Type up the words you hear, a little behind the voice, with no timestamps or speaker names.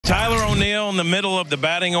Tyler O'Neill in the middle of the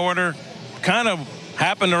batting order kind of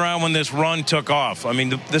happened around when this run took off. I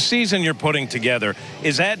mean, the season you're putting together,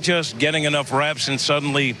 is that just getting enough reps and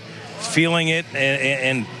suddenly feeling it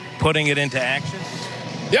and putting it into action?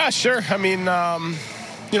 Yeah, sure. I mean,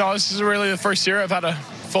 this is really the first year I've had a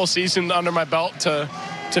full season under my belt to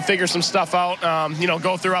figure some stuff out,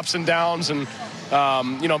 go through ups and downs and,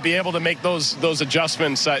 be able to make those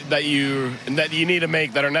adjustments that you need to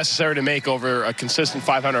make, that are necessary to make over a consistent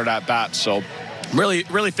 500 at bat. So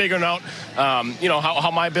really figuring out,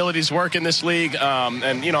 how my abilities work in this league,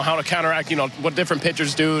 and, how to counteract, what different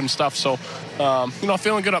pitchers do and stuff. So,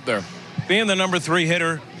 feeling good up there. Being the number 3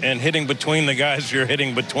 hitter and hitting between the guys you're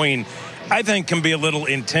hitting between, I think can be a little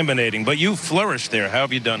intimidating, but you flourish there. How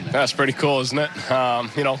have you done that? That's pretty cool, isn't it?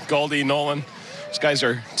 Goldy, Nolan, these guys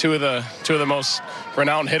are two of the most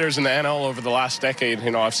renowned hitters in the NL over the last decade.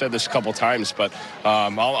 I've said this a couple times, but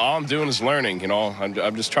all I'm doing is learning.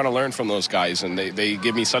 I'm just trying to learn from those guys, and they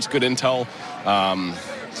give me such good intel.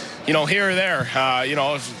 Here or there,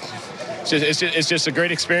 It's just a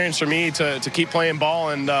great experience for me to keep playing ball,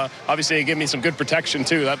 and obviously it gave me some good protection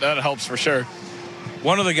too. That helps for sure.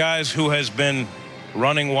 One of the guys who has been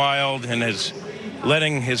running wild and is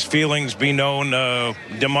letting his feelings be known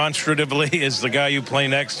demonstratively is the guy you play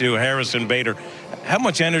next to, Harrison Bader. How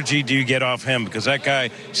much energy do you get off him? Because that guy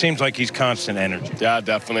seems like he's constant energy. Yeah,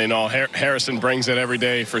 definitely. No, Harrison brings it every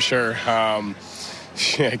day for sure.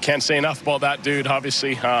 I can't say enough about that dude.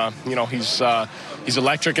 Obviously, he's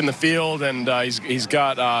electric in the field, and he's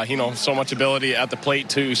got so much ability at the plate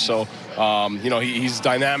too. So he's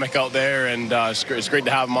dynamic out there, and it's great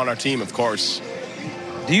to have him on our team, of course.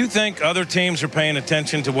 Do you think other teams are paying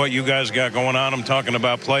attention to what you guys got going on? I'm talking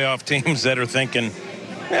about playoff teams that are thinking,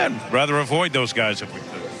 I'd rather avoid those guys if we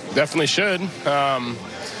could. Definitely should.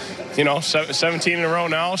 17 in a row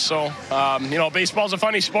now. So, baseball's a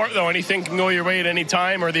funny sport, though. Anything can go your way at any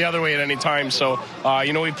time or the other way at any time. So,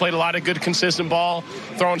 we played a lot of good, consistent ball,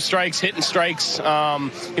 throwing strikes, hitting strikes,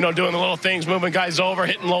 doing the little things, moving guys over,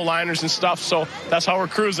 hitting low liners and stuff. So that's how we're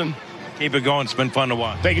cruising. Keep it going. It's been fun to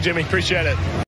watch. Thank you, Jimmy. Appreciate it.